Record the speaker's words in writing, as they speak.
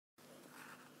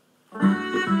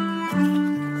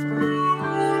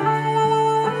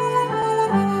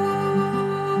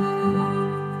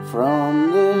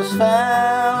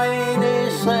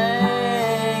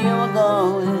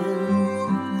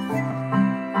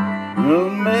I'll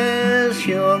miss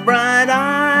your bright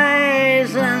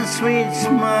eyes and sweet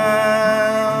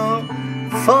smile,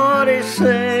 for they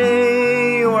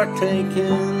say you are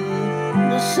taking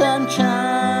the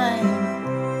sunshine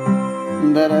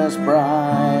that has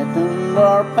brightened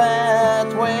our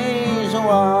pathways a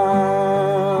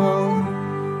while.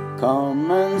 Come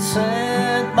and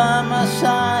sit by my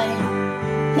side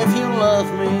if you love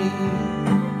me.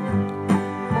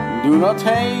 Do not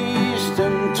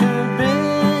hasten to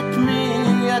bid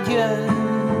me adieu,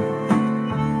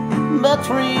 but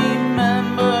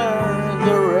remember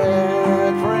the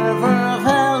Red River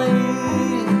Valley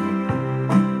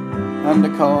and the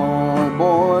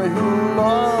cowboy who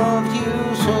loved you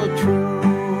so true.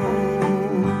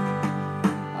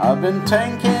 I've been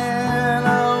thinking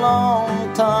a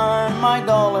long time, my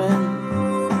darling,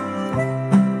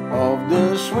 of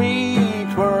the sweet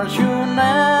words you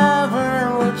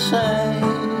never would say.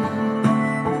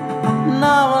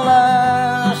 Now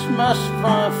alas must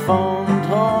my fond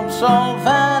hopes all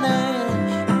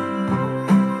vanish,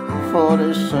 for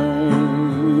they say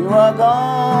you are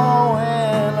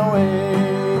going away.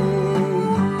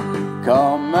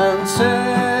 Come and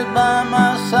sit by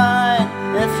my side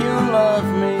if you love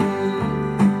me.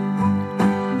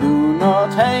 Do not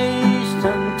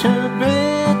hasten to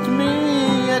bid me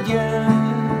adieu,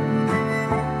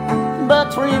 but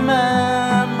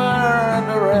remember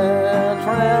the Red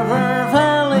River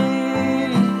Valley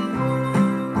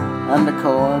and the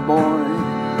cowboy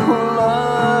who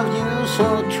loved you so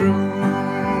true.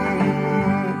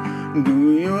 Do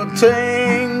you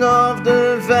think of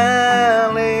the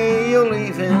valley you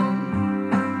live in?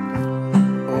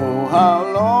 Oh, how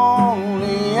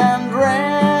lonely and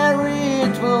dreary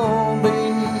it will be.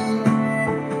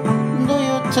 Do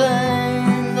you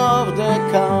think of the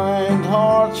kind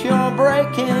heart you're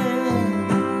breaking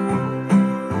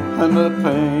and the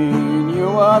pain you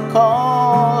are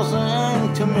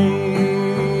causing to me?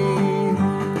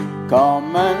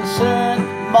 Come and sit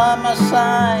by my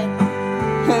side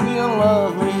if you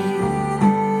love me.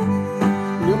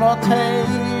 Do not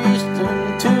hasten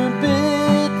to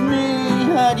bid me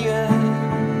adieu,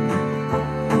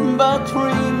 but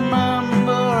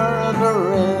remember the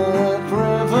Red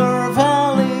River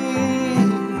Valley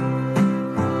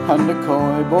and the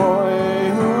cowboy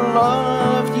who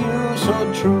loved you so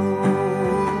true.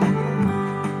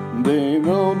 They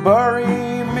will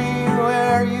bury me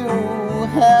where you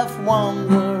have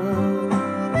wandered,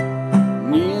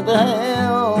 near the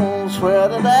hills where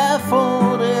the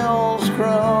daffodils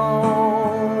grow.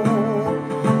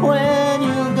 When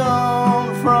you're gone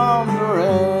from the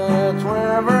Red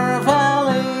River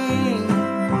Valley,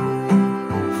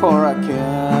 for I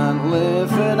can't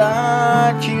live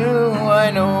without you,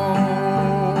 I know.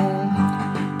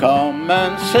 Come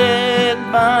and sit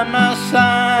by my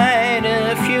side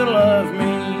if you love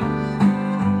me.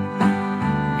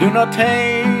 Do not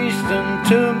hasten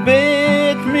to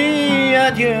bid me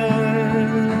adieu,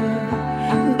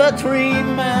 but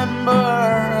remember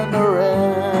the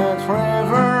Red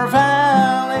River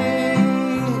Valley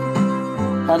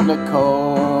and the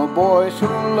cowboys who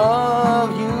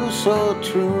love you so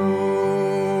true.